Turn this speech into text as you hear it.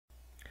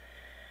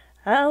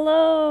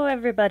Hello,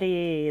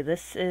 everybody.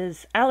 This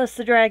is Alice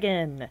the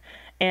Dragon,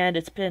 and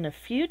it's been a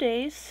few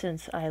days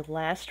since I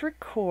last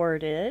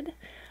recorded.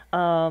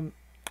 Um,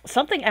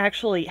 Something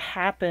actually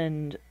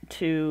happened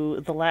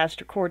to the last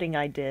recording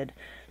I did,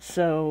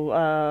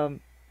 so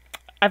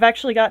I've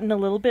actually gotten a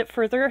little bit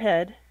further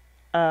ahead.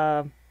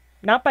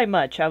 Not by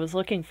much. I was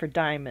looking for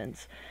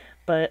diamonds,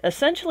 but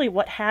essentially,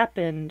 what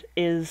happened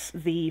is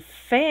the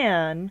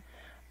fan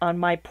on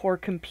my poor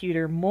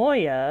computer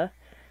Moya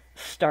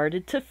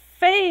started to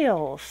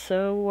fail.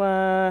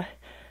 So,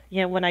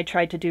 when I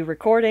tried to do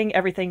recording,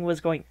 everything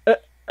was going,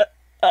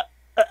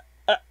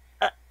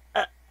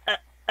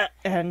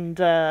 and,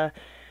 the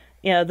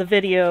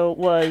video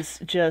was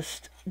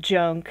just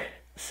junk.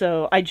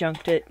 So I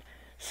junked it.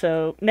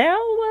 So now,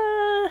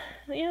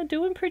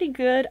 doing pretty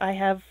good. I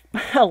have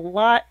a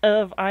lot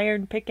of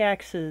iron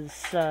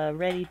pickaxes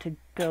ready to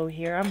go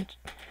here. I'm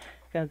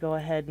gonna go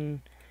ahead and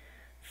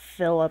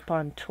fill up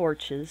on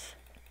torches.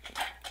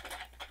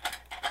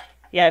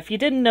 Yeah, if you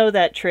didn't know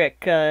that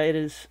trick, it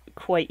is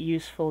quite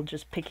useful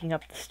just picking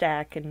up the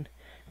stack and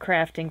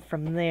crafting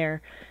from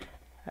there.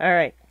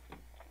 Alright,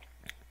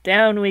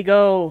 down we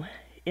go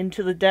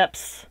into the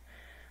depths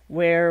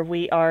where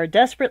we are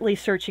desperately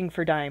searching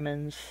for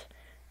diamonds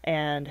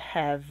and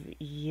have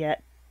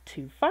yet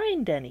to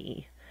find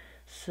any.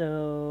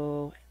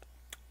 So,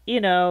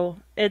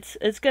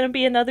 it's gonna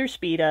be another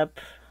speed up.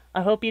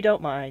 I hope you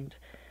don't mind.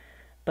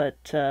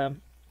 But,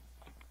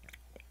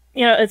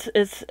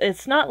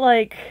 it's not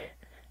like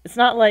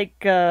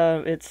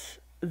it's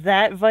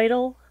that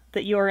vital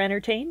that you are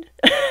entertained.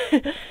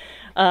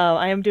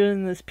 I am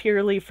doing this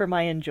purely for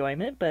my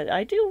enjoyment, but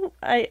I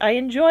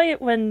enjoy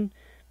it when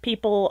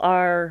people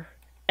are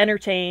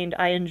entertained.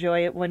 I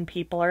enjoy it when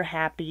people are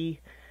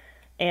happy,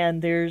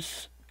 and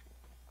there's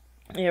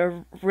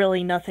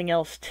really nothing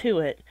else to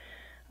it.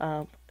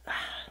 Um,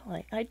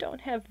 like I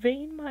don't have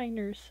vein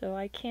miners, so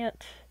I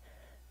can't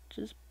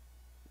just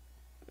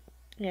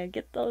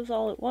get those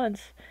all at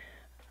once.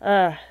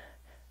 Uh,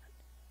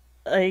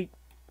 like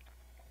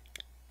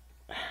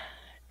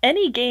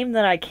any game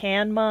that I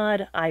can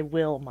mod, I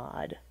will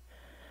mod.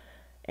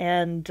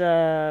 And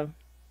I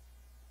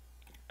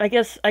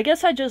guess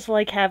I just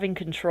like having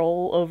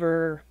control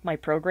over my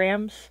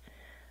programs.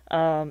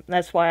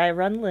 That's why I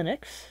run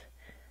Linux.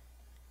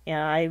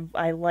 Yeah,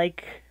 I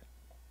like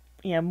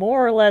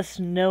more or less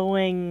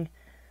knowing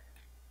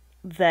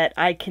that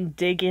I can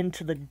dig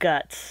into the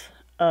guts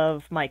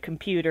of my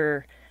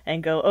computer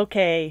and go,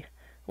 okay,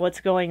 what's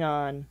going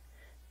on?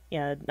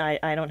 Yeah,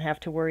 I don't have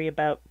to worry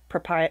about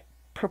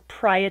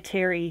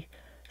proprietary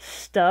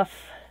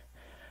stuff.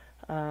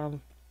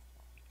 Um,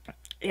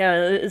 yeah,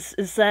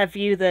 it's that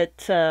view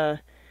that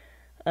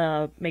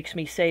makes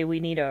me say we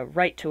need a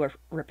right to a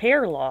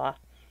repair law,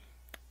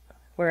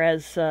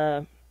 whereas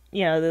the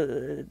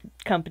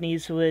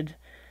companies would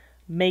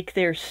make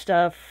their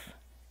stuff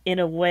in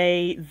a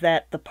way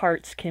that the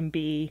parts can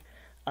be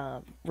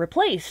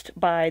replaced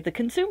by the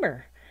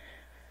consumer,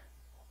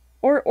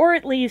 or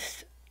at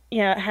least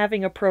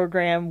having a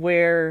program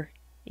where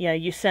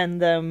you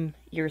send them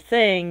your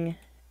thing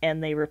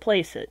and they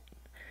replace it.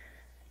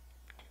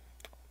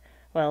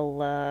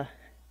 Well,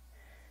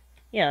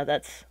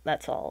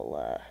 that's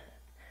all.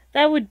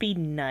 That would be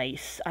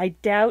nice. I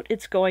doubt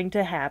it's going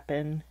to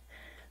happen.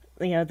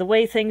 The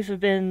way things have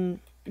been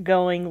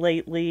going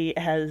lately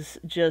has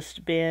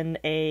just been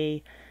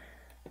a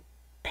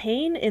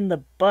pain in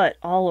the butt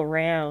all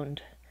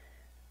around.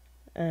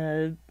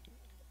 Uh,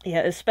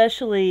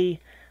 especially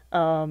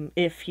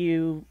if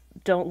you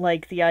don't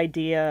like the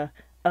idea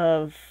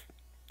of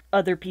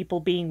other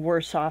people being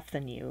worse off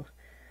than you.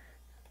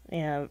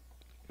 Yeah,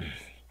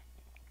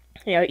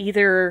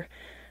 either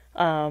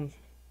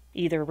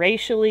either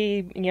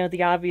racially,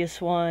 the obvious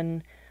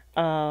one,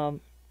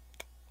 um,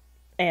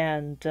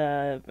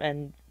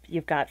 and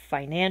you've got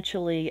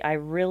financially. I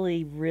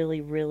really,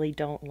 really, really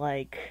don't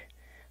like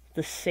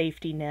the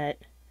safety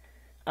net,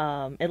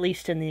 at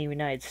least in the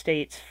United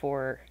States,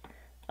 for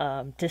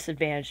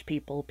disadvantaged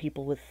people,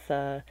 people with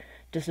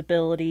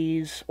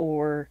disabilities,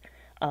 or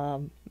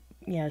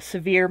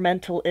severe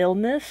mental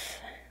illness.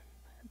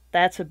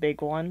 That's a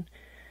big one.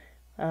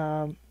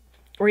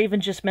 Or even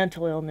just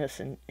mental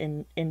illness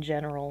in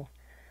general.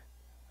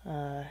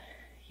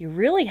 You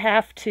really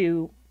have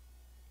to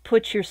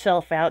put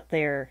yourself out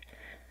there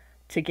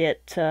to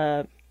get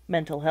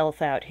mental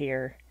health out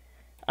here,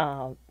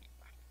 uh,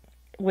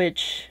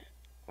 which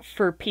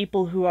for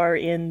people who are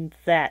in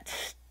that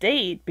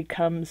state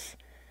becomes,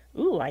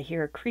 ooh, I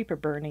hear a creeper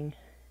burning.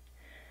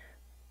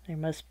 There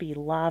must be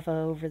lava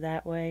over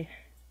that way.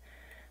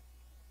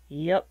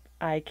 Yep,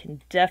 I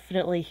can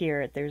definitely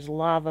hear it. There's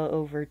lava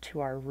over to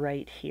our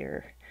right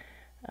here.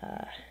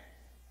 Uh,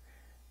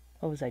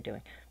 what was I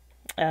doing?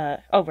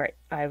 Oh, right.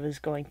 I was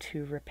going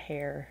to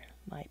repair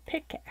my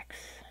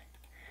pickaxe.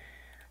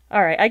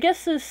 All right. I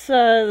guess this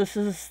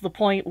is the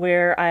point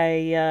where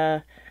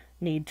I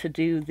need to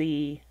do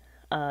the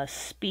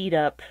speed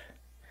up,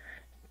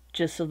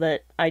 just so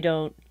that I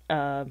don't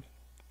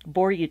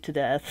bore you to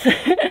death.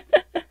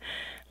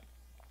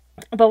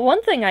 But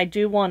one thing I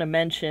do want to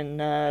mention,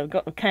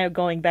 kind of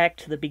going back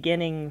to the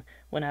beginning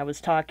when I was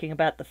talking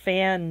about the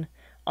fan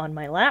on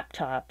my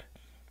laptop,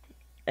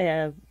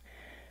 uh,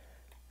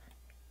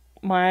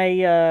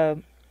 my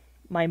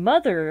my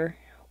mother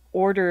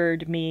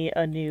ordered me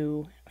a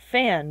new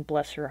fan,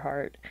 bless her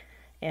heart,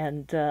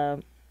 and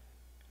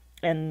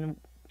and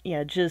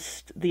yeah,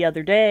 just the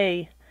other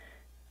day,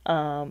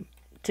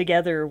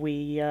 together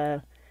we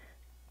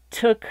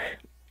took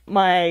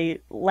my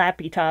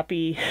lappy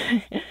toppy,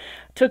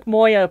 took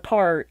Moya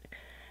apart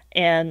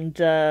and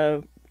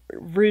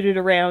rooted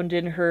around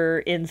in her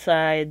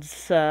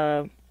insides.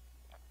 Yeah,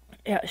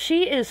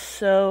 she is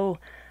so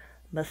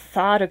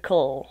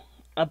methodical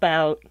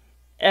about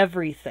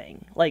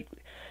everything. Like,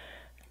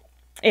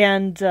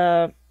 and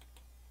yeah,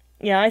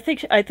 I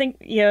think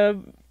yeah,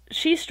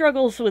 she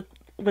struggles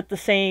with the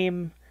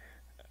same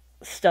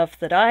stuff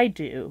that I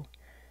do.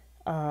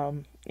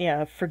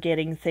 Yeah,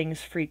 forgetting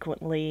things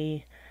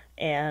frequently,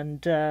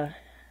 and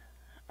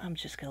I'm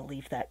just gonna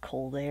leave that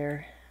coal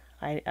there.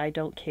 I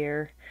don't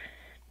care.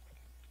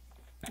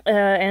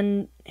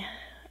 And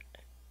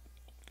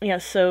yeah,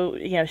 so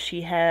yeah,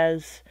 she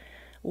has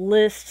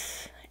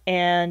lists,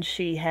 and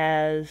she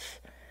has,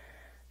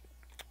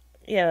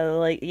 yeah,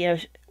 like, you know,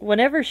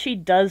 whenever she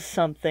does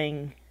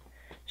something,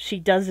 she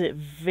does it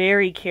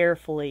very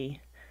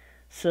carefully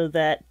so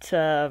that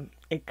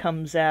it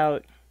comes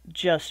out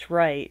just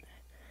right.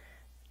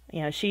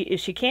 You know,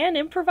 she can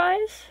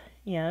improvise.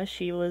 You know,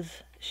 she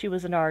was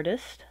an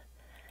artist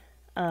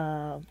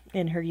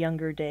in her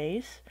younger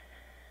days,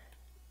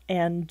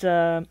 and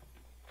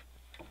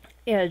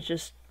yeah,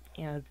 just,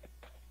 you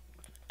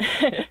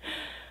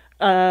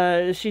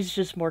know, she's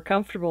just more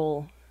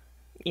comfortable,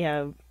 you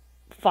know,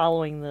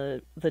 following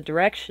the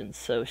directions.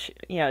 So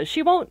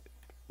she won't,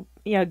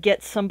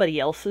 get somebody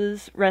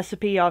else's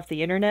recipe off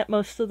the internet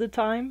most of the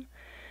time.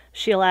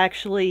 She'll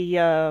actually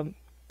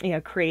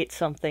create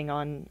something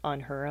on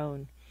her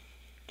own,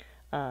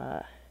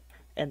 uh,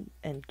 and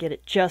get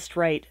it just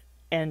right.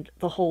 And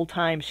the whole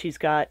time you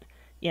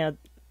know,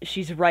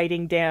 she's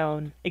writing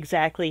down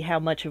exactly how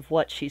much of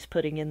what she's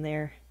putting in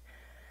there.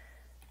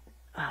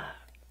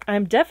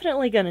 I'm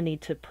definitely going to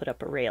need to put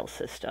up a rail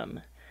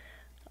system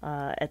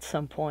at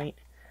some point.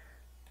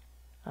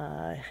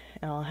 And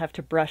I'll have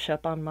to brush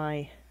up on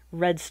my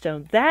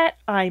redstone. That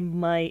I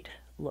might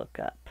look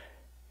up.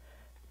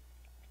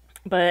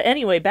 But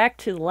anyway, back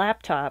to the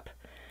laptop.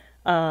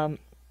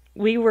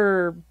 We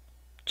were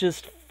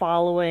just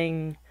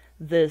following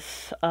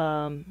this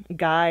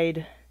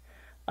guide,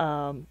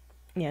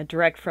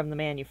 direct from the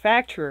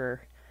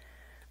manufacturer,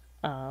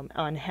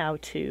 on how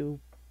to,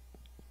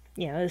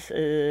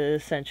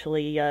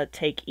 essentially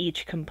take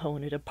each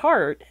component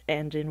apart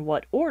and in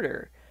what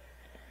order.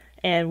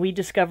 And we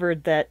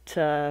discovered that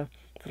the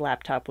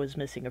laptop was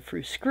missing a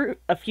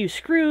few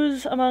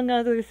screws, among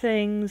other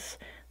things.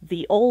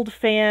 The old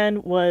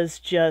fan was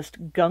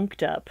just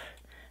gunked up,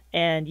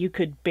 and you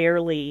could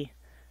barely,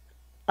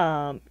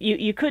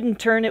 you couldn't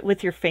turn it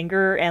with your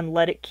finger and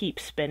let it keep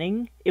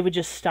spinning. It would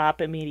just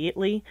stop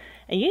immediately.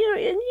 And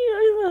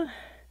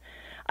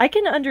I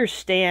can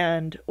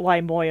understand why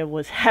Moya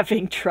was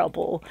having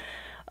trouble.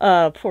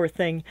 Poor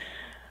thing.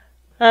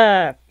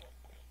 Uh,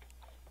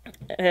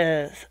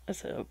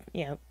 so,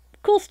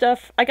 cool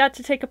stuff. I got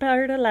to take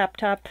apart a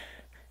laptop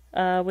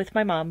with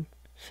my mom,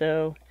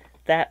 so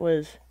that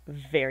was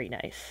very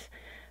nice.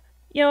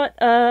 You know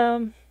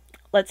what?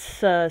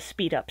 Let's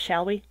speed up,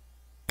 shall we?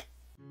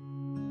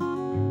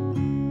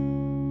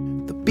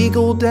 The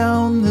beagle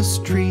down the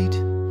street,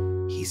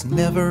 he's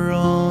never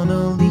on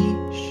a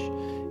leash.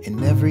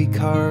 In every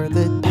car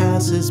that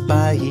passes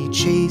by, he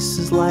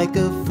chases like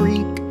a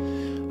freak.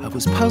 I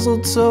was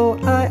puzzled, so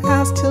I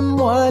asked him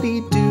what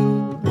he'd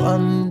do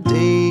one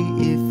day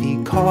if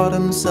he caught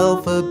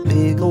himself a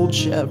big old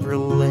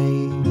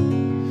Chevrolet.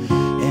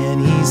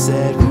 And he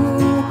said,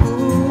 ooh,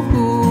 ooh,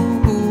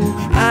 ooh, ooh,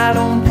 I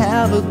don't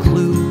have a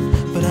clue,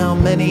 but how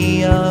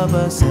many of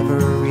us ever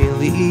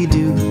really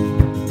do?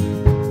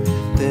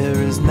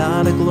 There is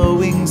not a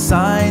glowing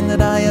sign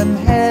that I am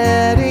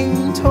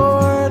heading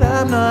toward.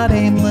 I'm not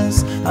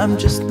aimless, I'm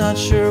just not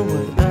sure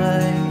what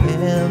I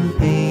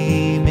am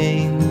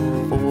aiming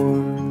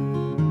for.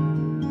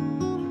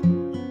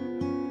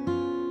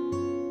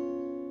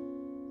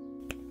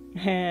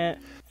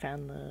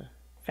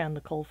 found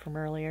the coal from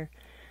earlier.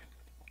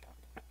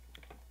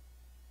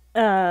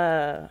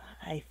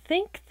 I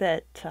think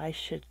that I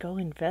should go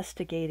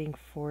investigating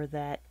for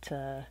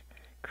that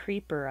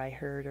creeper I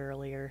heard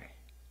earlier.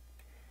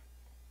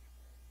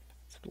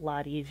 It's a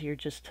lot easier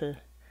just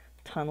to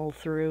tunnel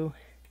through.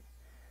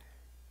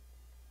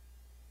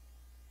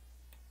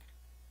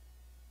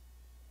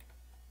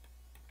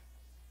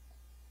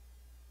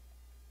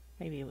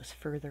 Maybe it was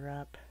further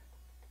up.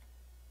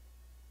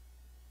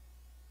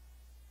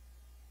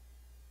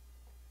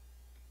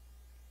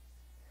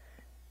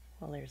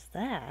 Well, there's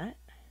that.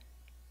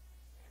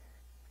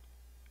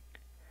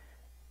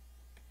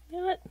 You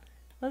know what?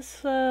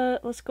 Let's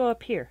go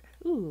up here.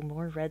 Ooh,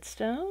 more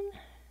redstone.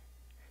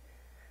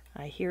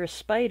 I hear a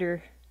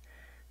spider.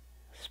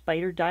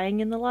 Spider dying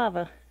in the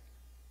lava.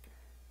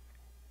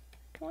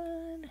 Come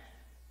on.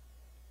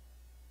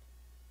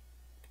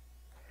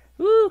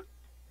 Woo!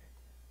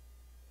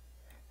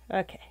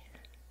 Okay.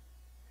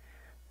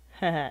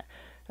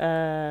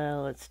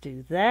 Let's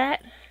do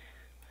that.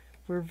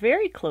 We're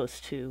very close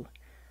to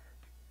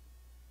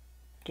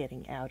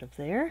getting out of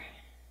there.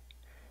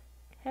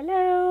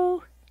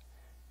 Hello?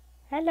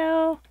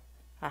 Hello?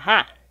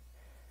 Aha!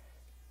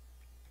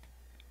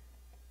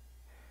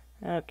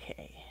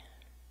 Okay.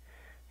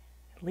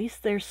 At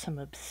least there's some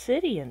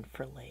obsidian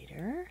for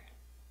later.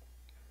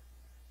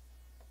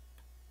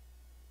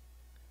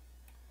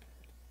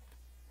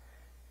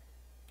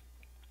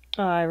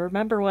 I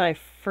remember when I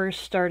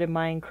first started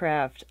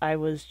Minecraft, I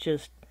was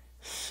just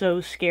so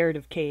scared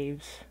of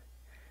caves.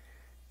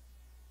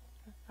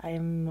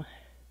 I'm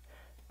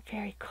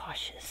very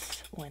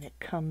cautious when it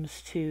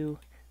comes to...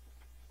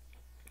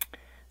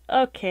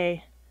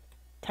 Okay,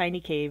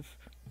 tiny cave.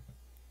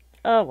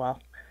 Oh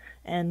well.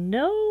 And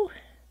no...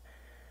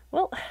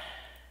 Well,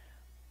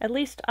 at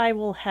least I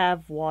will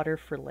have water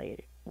for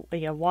later.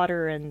 Yeah,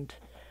 water and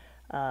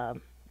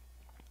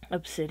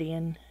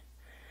obsidian.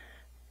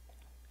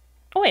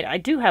 Oh wait, I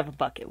do have a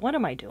bucket. What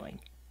am I doing?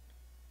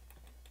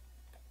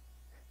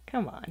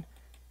 Come on.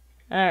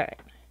 Alright,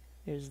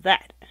 there's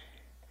that.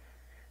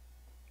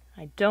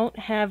 I don't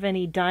have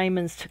any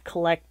diamonds to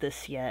collect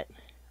this yet,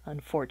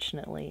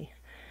 unfortunately.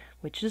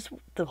 Which is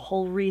the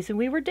whole reason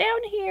we were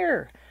down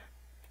here.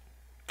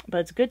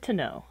 But it's good to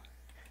know.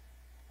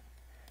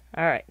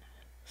 Alright,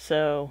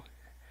 so...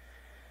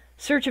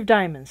 Search of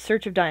diamonds,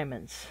 search of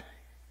diamonds.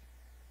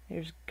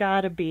 There's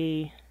gotta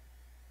be...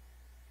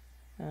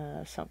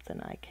 something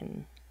I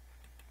can...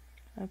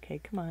 Okay,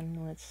 come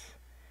on, let's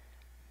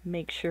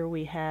make sure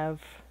we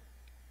have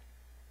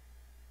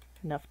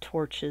enough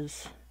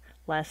torches.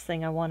 Last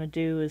thing I want to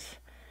do is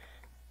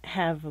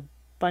have a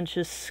bunch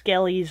of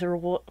skellies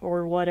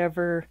or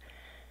whatever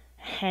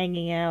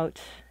hanging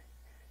out.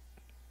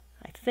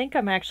 I think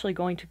I'm actually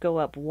going to go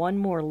up one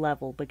more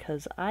level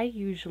because I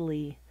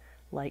usually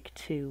like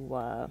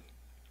to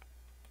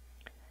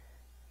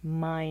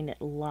mine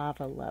at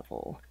lava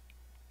level.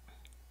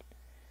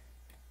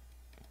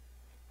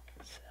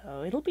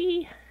 So it'll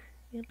be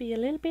a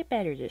little bit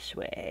better this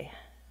way.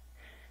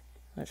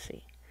 Let's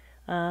see.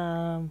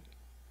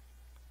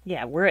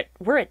 Yeah, we're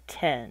at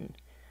 10.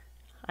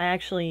 I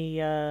actually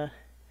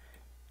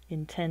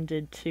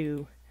intended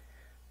to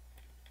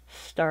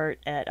start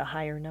at a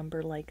higher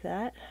number like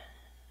that.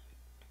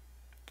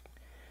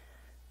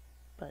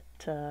 But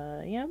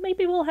you know,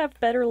 maybe we'll have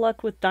better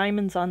luck with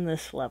diamonds on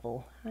this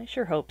level. I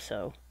sure hope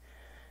so.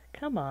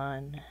 Come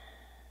on.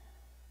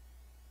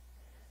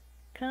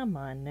 Come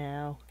on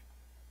now.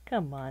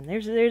 Come on,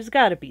 there's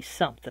got to be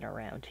something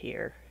around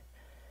here.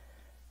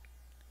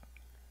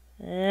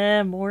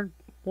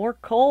 More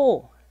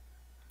coal.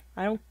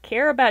 I don't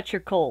care about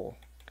your coal.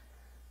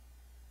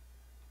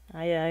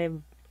 I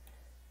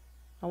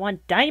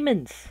want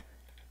diamonds.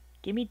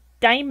 Give me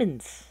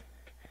diamonds.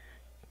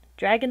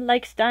 Dragon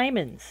likes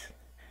diamonds.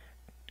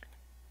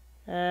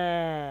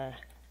 Oh,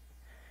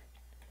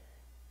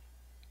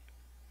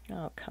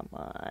 come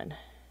on.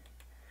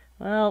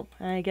 Well,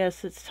 I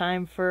guess it's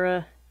time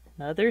for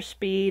another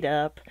speed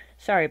up.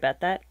 Sorry about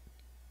that.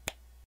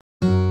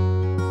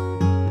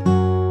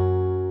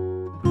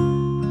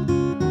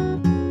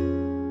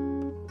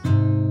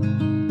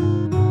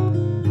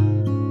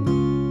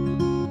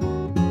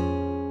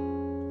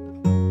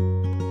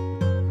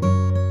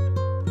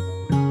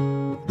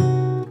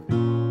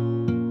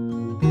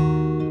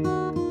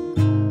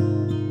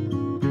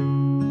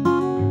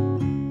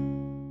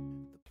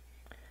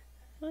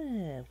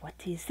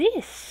 What is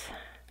this?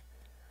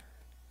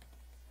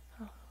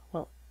 Oh,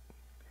 well,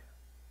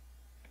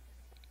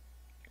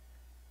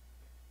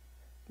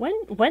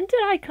 when did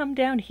I come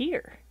down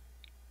here?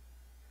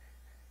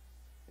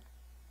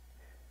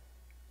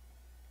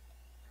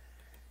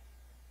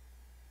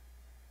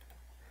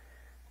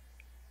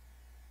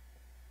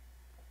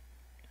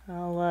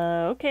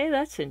 Well, okay,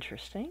 that's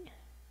interesting.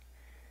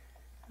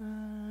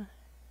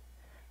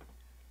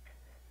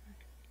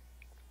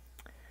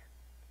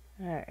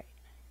 Alright.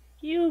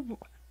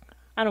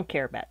 I don't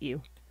care about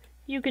you.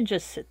 You can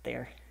just sit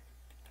there.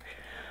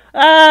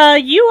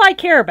 You I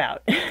care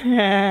about.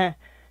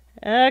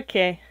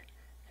 Okay.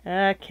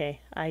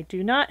 Okay. I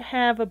do not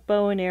have a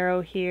bow and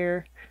arrow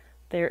here.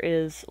 There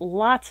is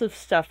lots of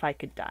stuff I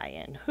could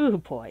die in. Ooh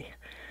boy.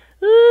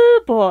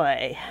 Ooh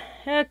boy.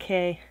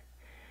 Okay.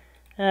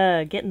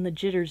 Getting the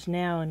jitters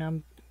now, and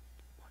I'm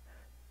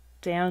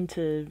down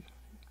to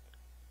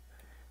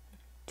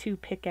 2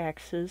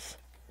 pickaxes.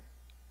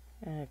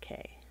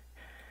 Okay.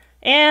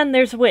 And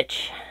there's a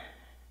witch.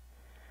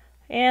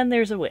 And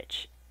there's a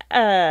witch.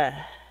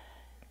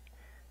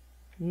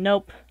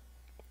 Nope.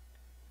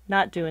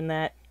 Not doing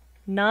that.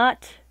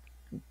 Not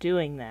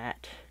doing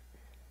that.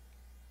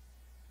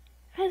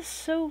 That is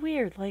so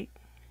weird. Like,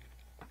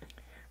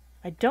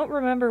 I don't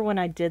remember when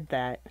I did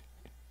that.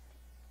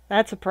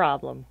 That's a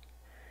problem.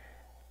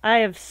 I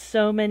have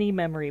so many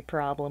memory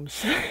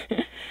problems.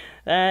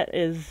 That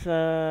is,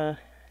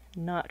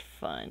 Not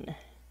fun.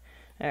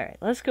 Alright,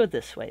 let's go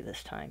this way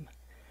this time.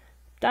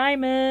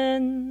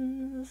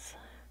 Diamonds!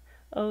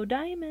 Oh,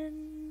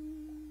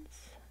 diamonds!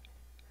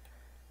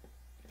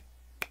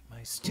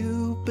 My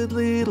stupid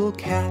little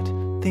cat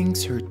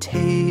thinks her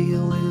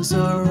tail is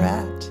a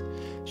rat.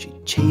 She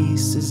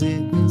chases it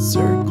in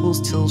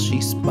circles till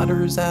she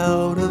sputters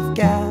out of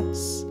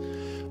gas.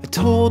 I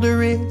told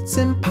her it's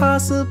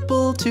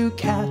impossible to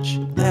catch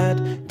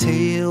that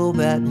tail,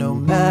 that no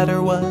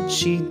matter what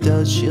she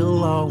does,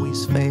 she'll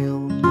always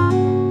fail.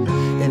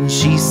 And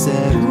she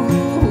said,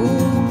 ooh,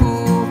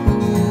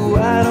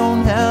 I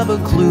don't have a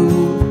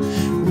clue.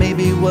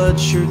 Maybe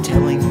what you're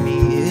telling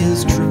me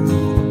is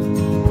true.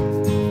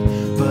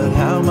 But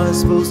how am I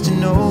supposed to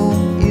know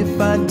if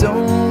I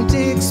don't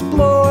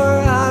explore?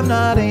 I'm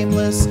not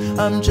aimless,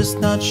 I'm just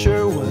not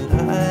sure what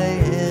I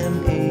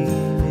am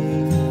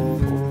aiming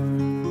for.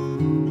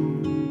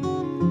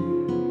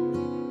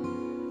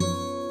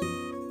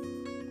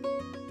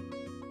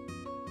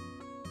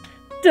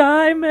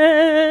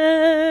 Diamonds!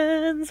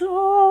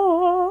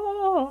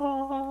 Oh.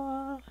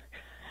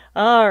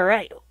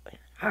 Alright,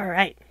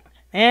 alright.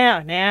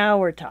 Now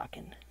we're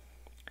talking.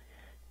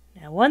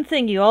 Now, one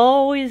thing you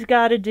always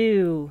gotta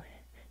do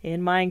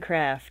in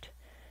Minecraft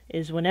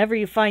is whenever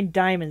you find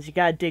diamonds, you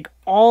gotta dig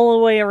all the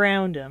way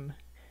around them,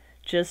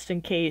 just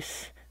in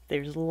case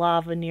there's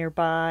lava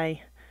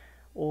nearby,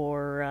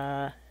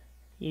 or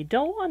you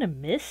don't want to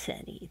miss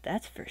any,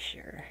 that's for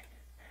sure.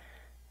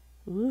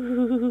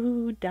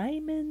 Ooh,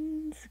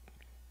 diamonds,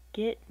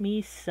 get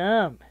me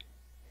some.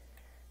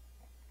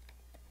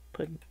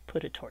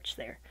 Put a torch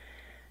there.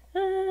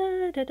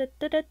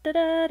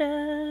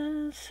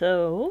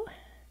 So,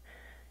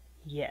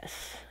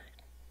 yes.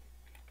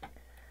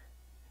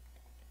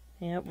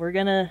 Yeah, we're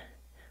gonna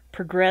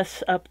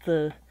progress up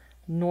the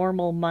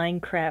normal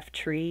Minecraft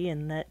tree,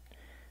 and that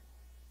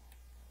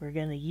we're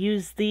gonna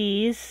use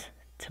these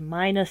to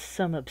mine us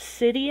some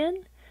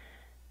obsidian,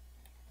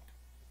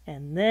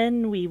 and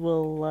then we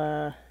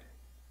will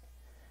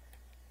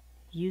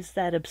use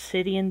that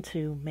obsidian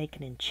to make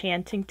an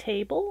enchanting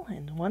table,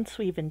 and once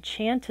we've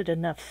enchanted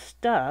enough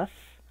stuff,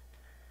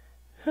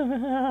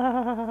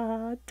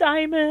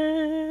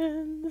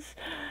 diamonds!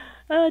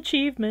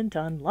 Achievement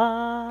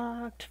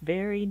unlocked.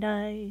 Very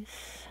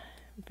nice.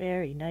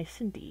 Very nice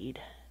indeed.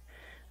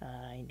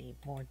 I need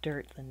more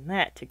dirt than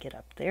that to get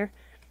up there.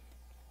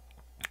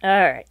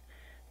 Alright.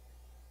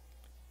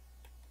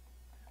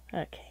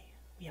 Okay.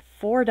 We have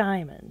 4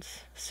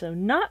 diamonds. So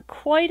not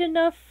quite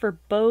enough for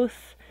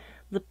both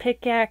the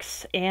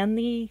pickaxe and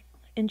the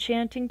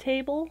enchanting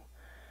table.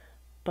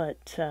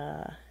 But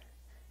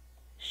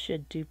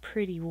should do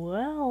pretty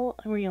well.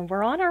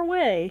 We're on our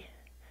way.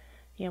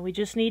 Yeah, we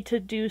just need to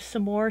do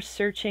some more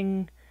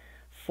searching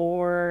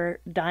for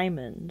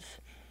diamonds.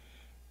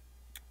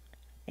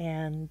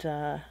 And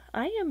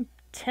I am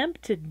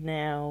tempted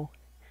now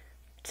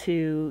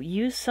to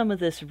use some of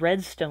this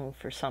redstone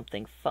for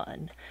something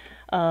fun.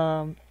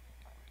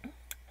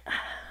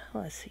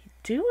 Let's see,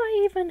 do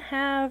I even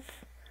have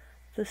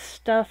the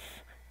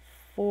stuff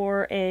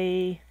for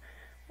a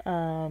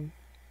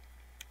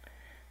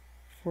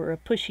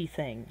pushy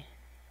thing?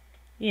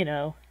 You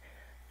know,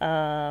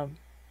 a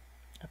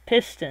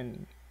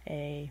piston,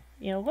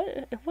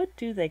 what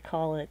do they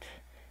call it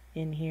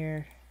in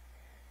here?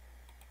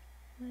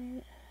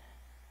 You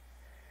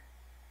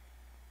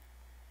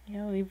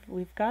know,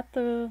 we've got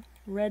the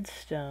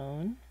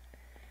redstone.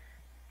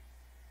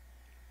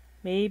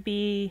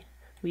 Maybe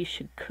we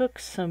should cook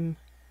some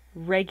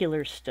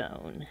regular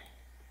stone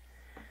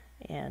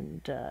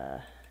and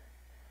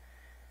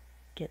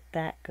get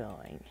that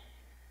going.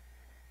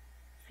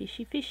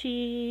 Fishy,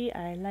 fishy,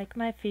 I like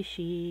my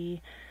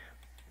fishy.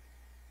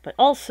 But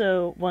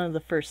also, one of the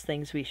first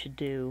things we should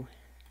do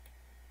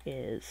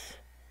is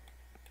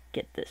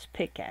get this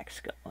pickaxe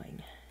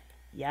going.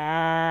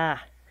 Yeah,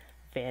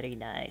 very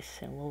nice.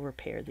 And we'll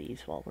repair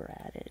these while we're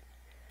at it.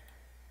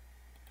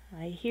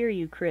 I hear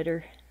you,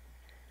 critter.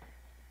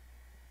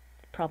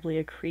 Probably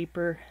a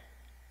creeper.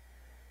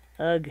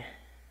 Ugh.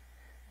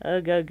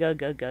 Ugh, ugh,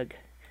 ugh, ugh, ugh.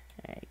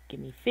 Alright, give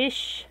me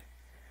fish.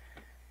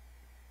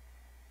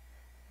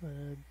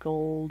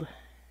 Gold.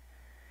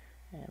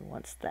 And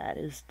once that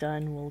is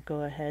done, we'll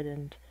go ahead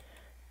and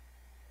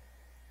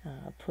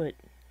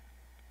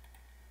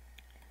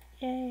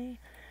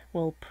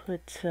we'll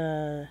put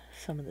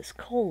some of this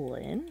coal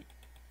in.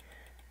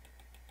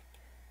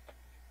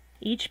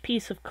 Each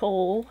piece of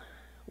coal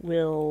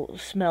will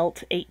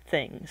smelt 8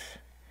 things.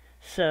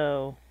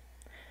 So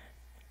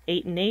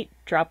 8 and 8,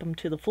 drop them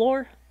to the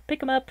floor,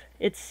 pick them up,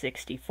 it's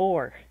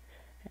 64.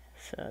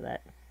 So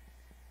that,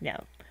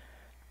 now,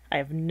 I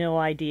have no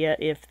idea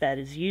if that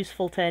is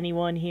useful to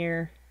anyone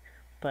here,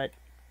 but,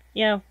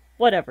 you know,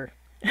 whatever.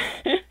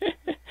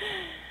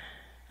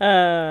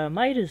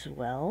 Might as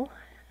well.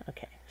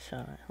 Okay,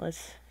 so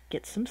let's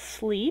get some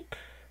sleep.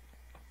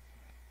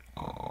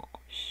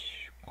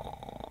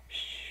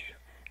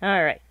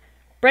 Alright,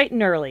 bright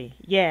and early.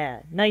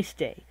 Yeah, nice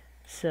day.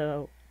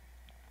 So,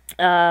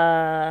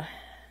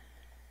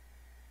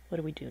 what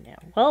do we do now?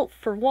 Well,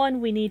 for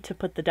one, we need to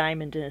put the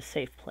diamond in a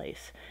safe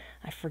place.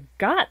 I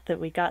forgot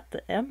that we got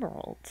the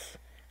emeralds.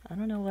 I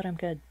don't know what I'm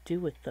going to do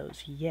with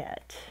those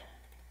yet.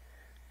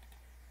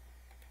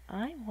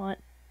 I want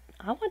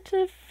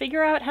to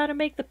figure out how to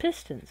make the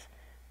pistons.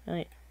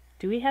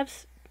 Do we have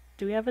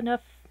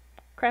enough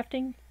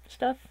crafting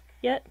stuff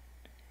yet?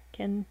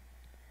 Can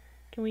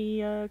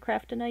we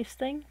craft a nice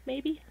thing,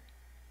 maybe?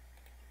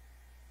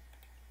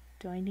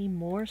 Do I need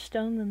more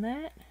stone than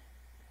that?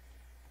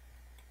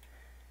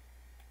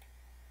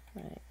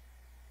 Right.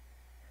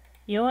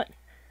 You know what?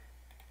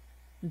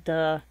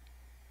 Duh.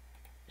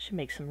 Should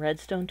make some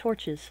redstone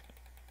torches.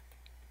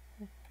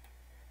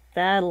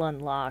 That'll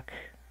unlock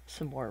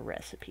some more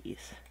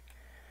recipes.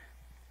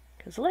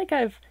 Because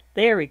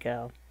there we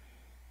go.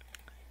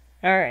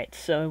 Alright,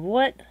 so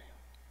what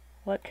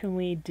can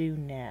we do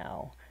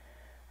now?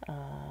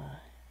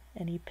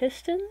 Any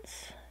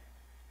pistons?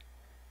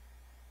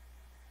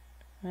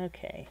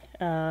 Okay.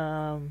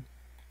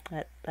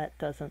 That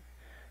doesn't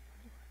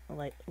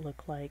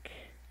look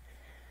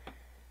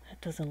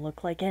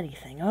like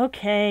anything.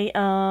 Okay.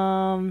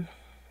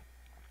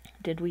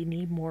 Did we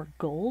need more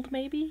gold,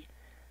 maybe?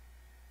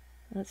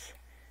 Let's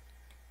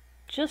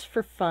just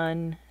for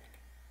fun.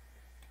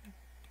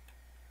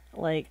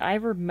 Like, I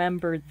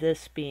remember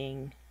this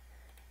being...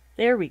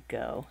 There we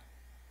go.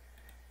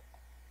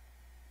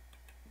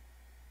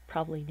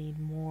 Probably need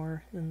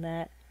more than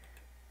that.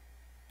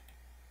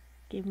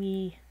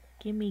 Gimme.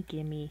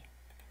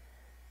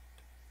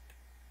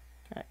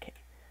 Okay.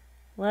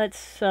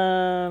 Let's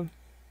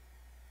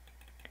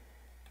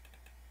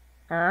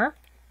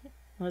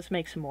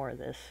make some more of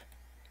this.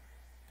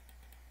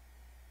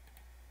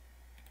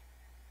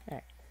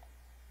 Alright.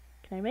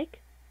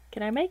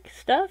 Can I make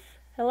stuff?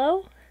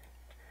 Hello?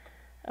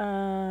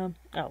 Oh.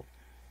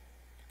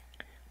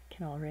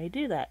 Can already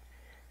do that.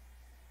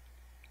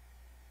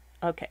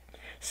 Okay.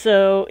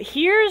 So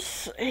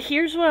here's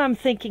what I'm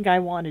thinking I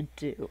want to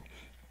do.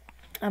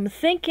 I'm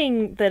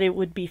thinking that it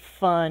would be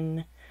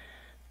fun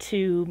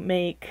to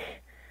make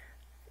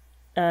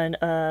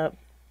a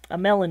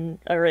melon,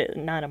 or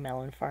not a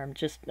melon farm,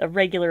 just a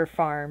regular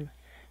farm,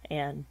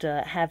 and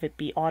have it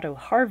be auto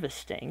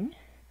harvesting.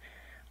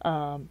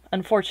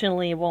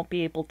 Unfortunately, it won't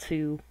be able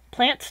to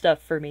plant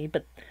stuff for me,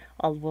 but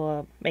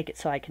I'll make it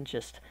so I can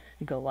just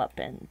go up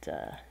and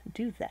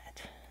do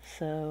that.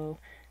 So,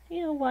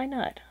 you know, why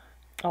not?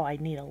 Oh, I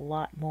need a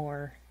lot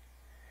more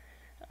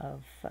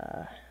of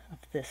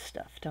this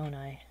stuff, don't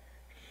I?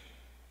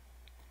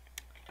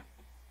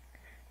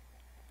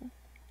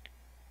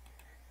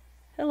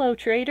 Hello,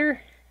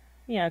 trader.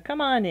 Yeah,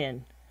 come on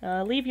in.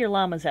 Leave your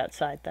llamas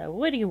outside, though.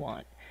 What do you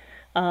want?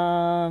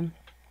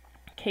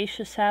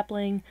 Acacia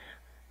sapling.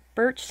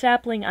 Birch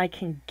sapling I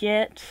can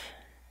get.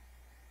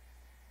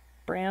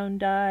 Brown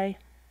dye.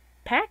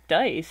 Packed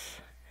ice.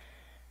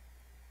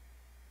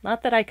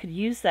 Not that I could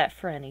use that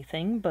for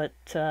anything, but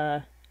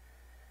let's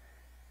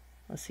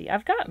see.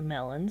 I've got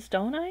melons,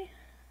 don't I?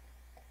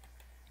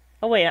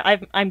 Oh wait,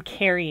 I'm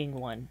carrying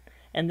one,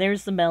 and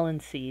there's the melon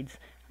seeds.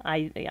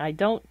 I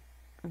don't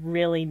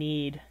really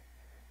need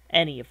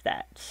any of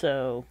that,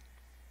 so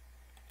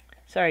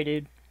sorry,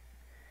 dude.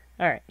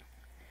 All right,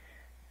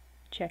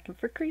 checking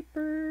for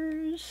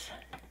creepers.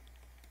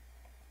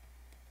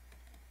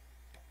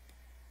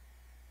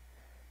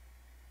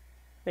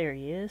 There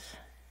he is.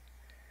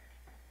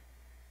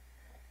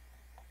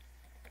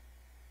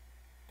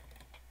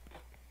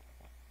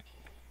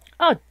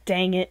 Oh,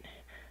 dang it.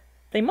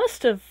 They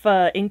must have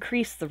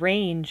increased the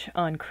range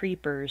on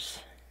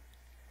creepers,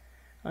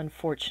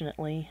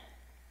 unfortunately.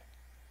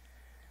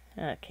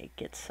 Okay,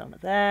 get some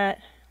of that.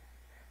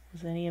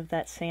 Was any of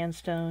that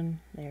sandstone?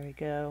 There we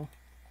go.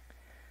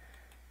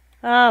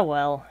 Ah,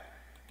 well.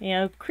 You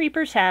know,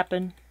 creepers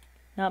happen.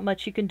 Not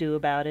much you can do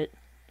about it.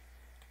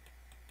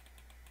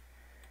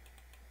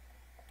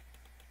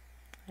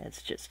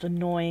 It's just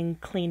annoying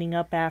cleaning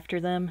up after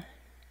them.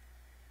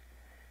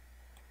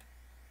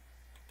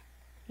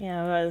 You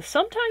know,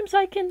 sometimes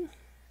I can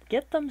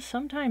get them,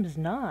 sometimes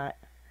not.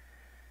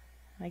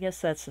 I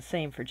guess that's the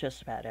same for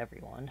just about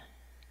everyone.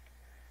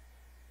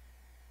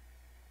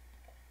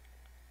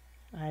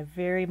 I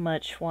very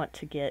much want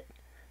to get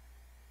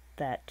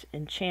that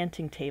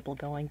enchanting table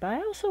going, but I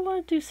also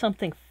want to do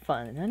something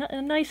fun.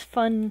 A nice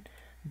fun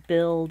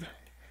build.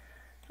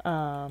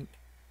 Come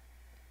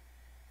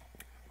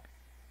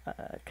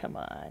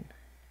on.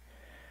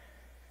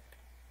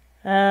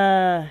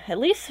 At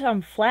least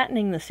I'm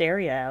flattening this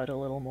area out a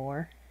little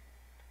more.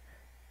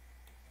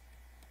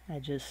 I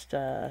just,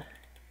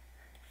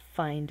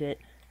 find it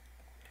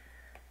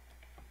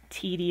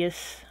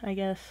tedious, I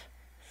guess.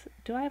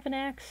 Do I have an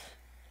axe?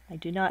 I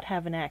do not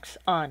have an axe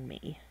on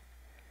me.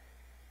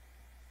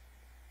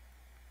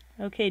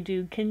 Okay,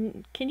 dude,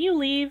 can you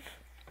leave?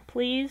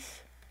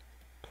 Please?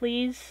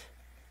 Please?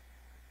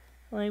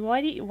 Like,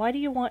 why do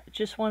you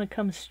just want to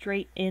come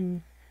straight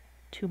in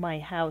to my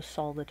house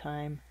all the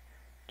time?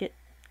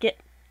 Get.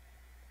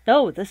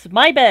 No, this is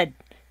my bed.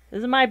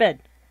 This is my bed.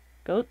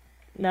 Go.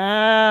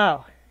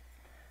 No.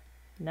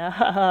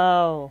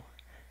 No.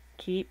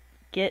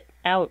 Get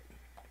out.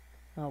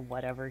 Oh,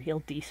 whatever.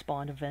 He'll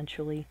despawn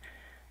eventually.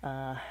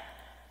 Doot,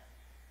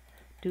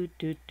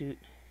 doot, doot.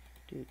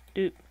 Doot,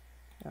 doot.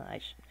 I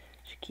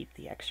should keep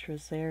the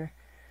extras there.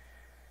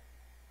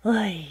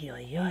 Oy,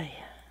 oy, oy.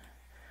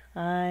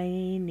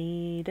 I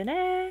need an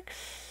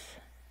axe.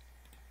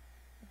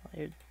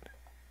 There's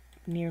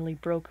nearly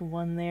broken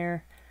one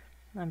there.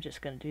 I'm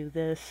just going to do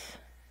this.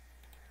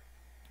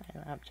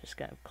 I'm just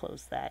going to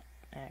close that,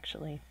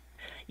 actually.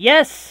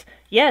 Yes!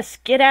 Yes!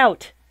 Get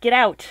out! Get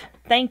out!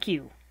 Thank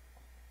you!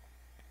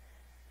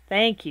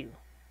 Thank you.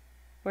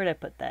 Where did I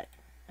put that?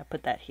 I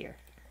put that here.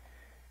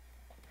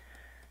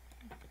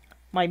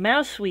 My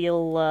mouse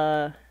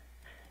wheel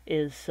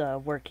is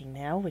working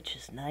now, which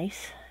is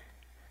nice.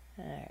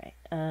 Alright.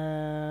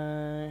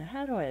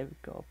 How do I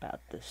go about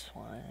this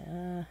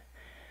one?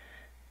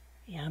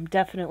 Yeah, I'm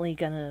definitely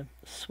gonna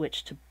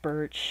switch to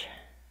birch.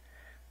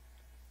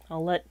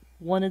 I'll let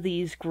one of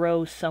these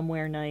grow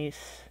somewhere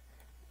nice.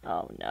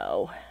 Oh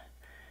no.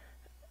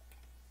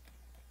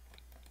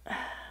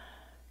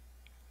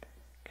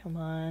 Come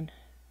on.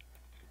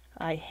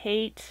 I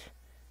hate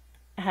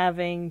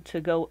having to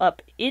go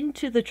up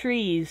into the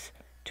trees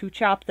to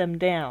chop them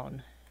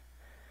down.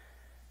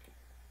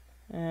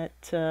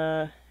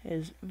 That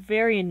is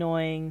very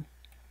annoying.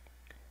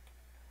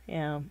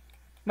 Yeah.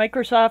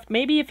 Microsoft,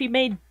 maybe if you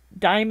made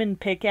diamond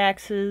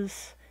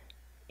pickaxes,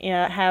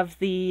 have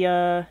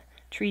the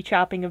tree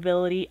chopping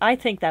ability, I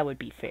think that would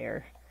be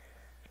fair.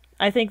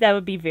 I think that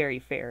would be very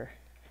fair.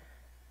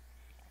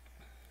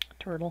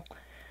 Turtle.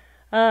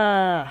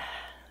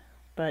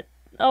 But,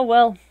 oh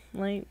well,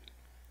 like,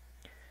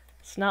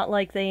 it's not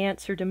like they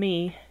answer to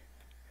me.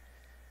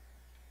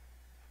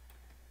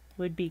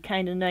 Would be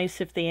kind of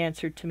nice if they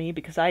answered to me,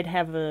 because I'd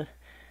have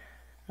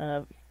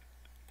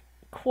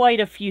quite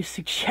a few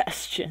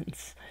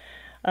suggestions.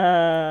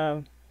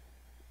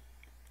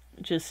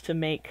 Just to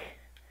make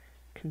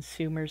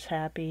consumers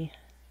happy.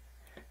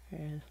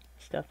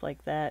 Stuff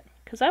like that.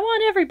 Because I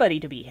want everybody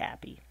to be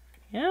happy.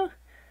 You know?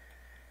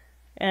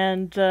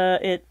 And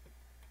it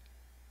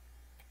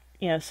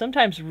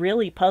sometimes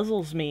really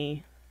puzzles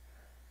me,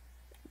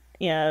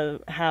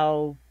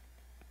 how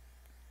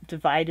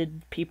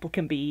divided people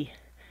can be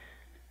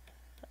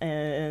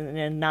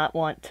and not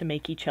want to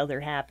make each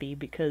other happy,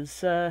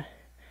 because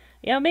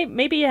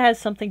maybe it has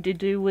something to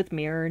do with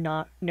mirror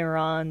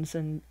neurons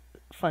and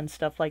fun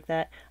stuff like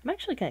that. I'm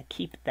actually going to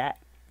keep that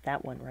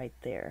one right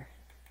there.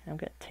 I'm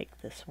going to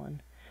take this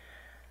one.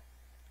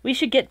 We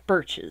should get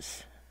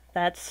birches.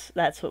 That's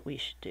what we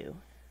should do.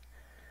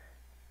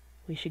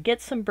 We should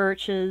get some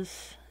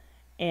birches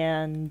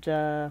and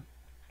then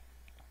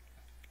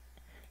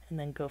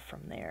go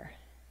from there.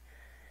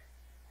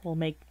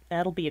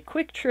 That'll be a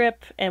quick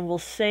trip, and we'll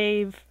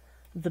save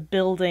the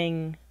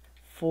building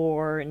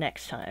for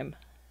next time.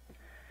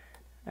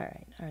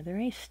 Alright, are there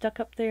any stuck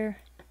up there?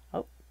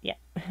 Oh, yeah.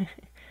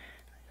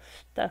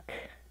 Stuck.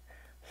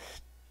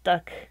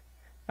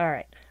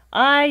 Alright,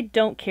 I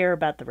don't care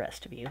about the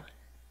rest of you.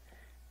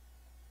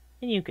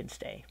 And you can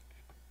stay.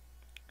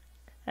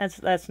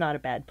 That's not a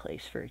bad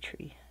place for a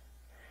tree.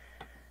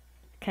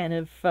 Kind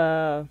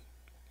of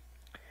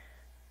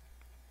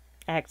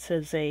acts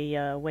as a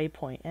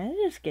waypoint. And it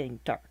is getting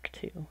dark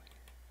too.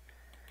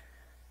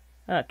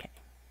 Okay.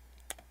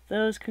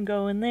 Those can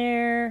go in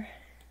there.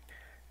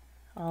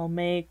 I'll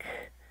make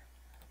a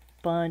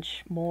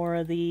bunch more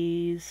of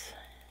these.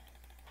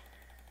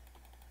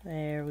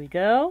 There we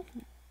go.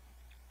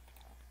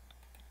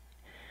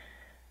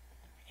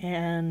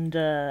 And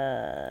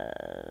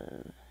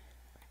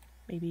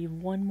maybe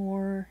one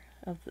more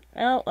of the...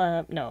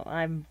 Well, no,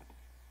 I'm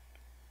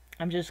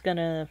just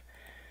gonna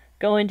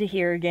go into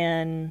here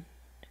again,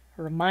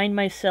 remind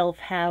myself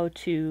how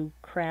to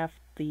craft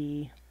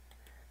the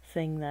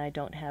thing that I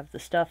don't have the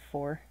stuff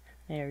for.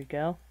 There we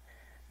go.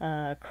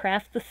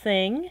 Craft the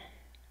thing.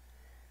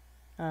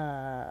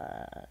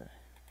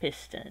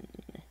 Piston.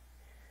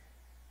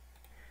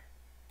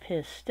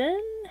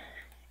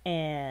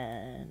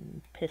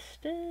 And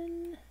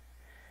piston.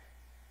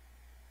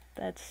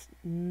 That's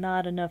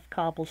not enough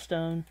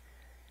cobblestone.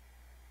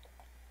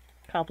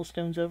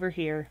 Cobblestone's over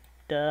here.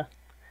 Duh.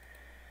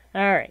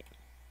 Alright.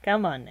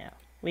 Come on now.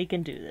 We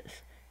can do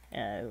this.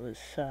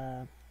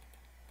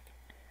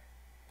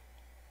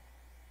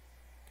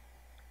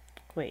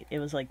 Wait, it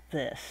was like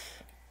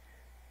this.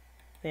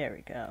 There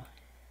we go.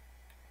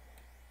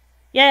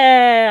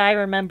 Yeah, I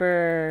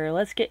remember.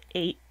 Let's get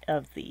 8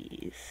 of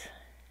these.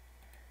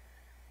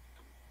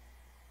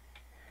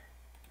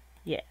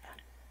 Yeah.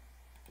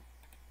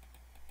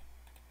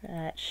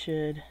 That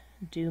should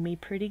do me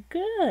pretty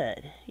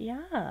good.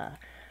 Yeah.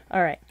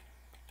 Alright.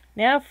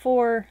 Now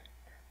for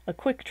a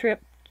quick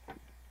trip.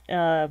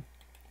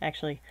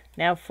 Actually,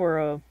 now for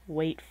a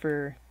wait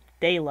for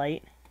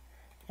daylight.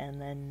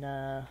 And then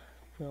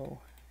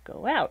we'll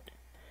go out.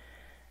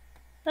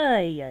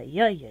 Ay, ay,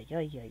 ay, ay,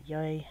 ay, ay,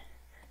 ay.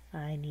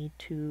 I need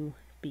to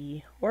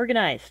be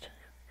organized.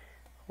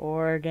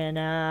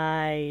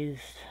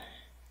 Organized.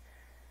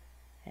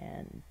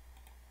 And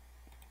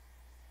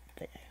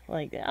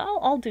like,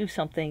 I'll do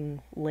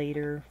something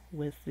later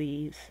with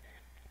these.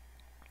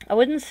 I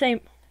wouldn't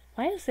say...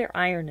 Why is there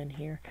iron in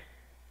here?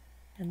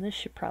 And this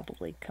should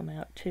probably come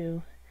out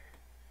too,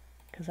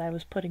 because I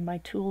was putting my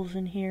tools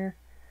in here.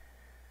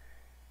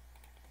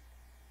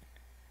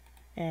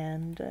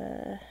 And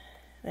there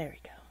we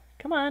go.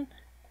 Come on.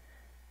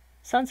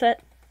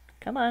 Sunset.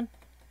 Come on.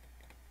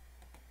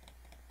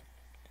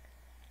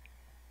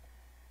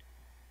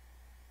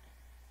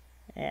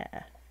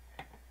 Yeah.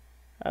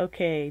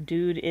 Okay,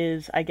 dude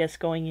is, I guess,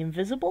 going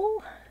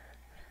invisible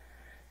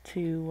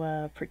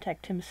to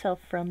protect himself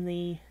from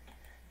the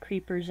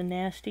creepers and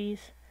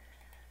nasties.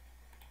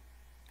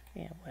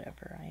 Yeah,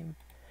 whatever.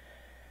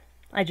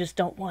 I just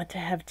don't want to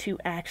have 2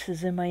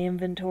 axes in my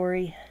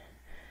inventory.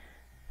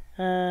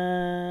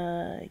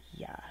 Yeah.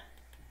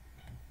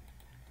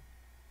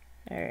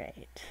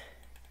 Alright.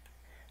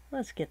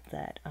 Let's get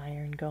that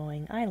iron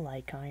going. I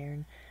like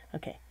iron.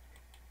 Okay.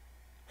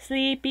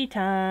 Sleepy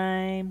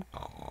time.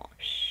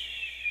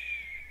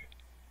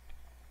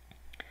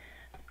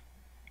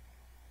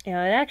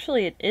 Yeah,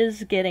 it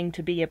is getting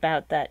to be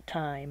about that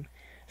time.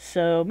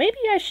 So maybe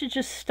I should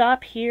just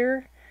stop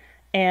here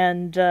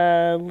and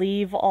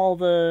leave all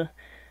the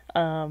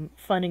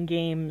fun and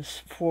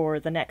games for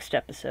the next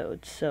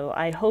episode. So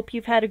I hope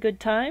you've had a good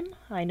time.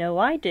 I know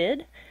I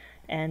did.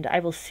 And I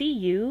will see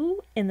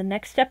you in the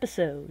next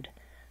episode.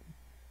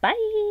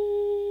 Bye!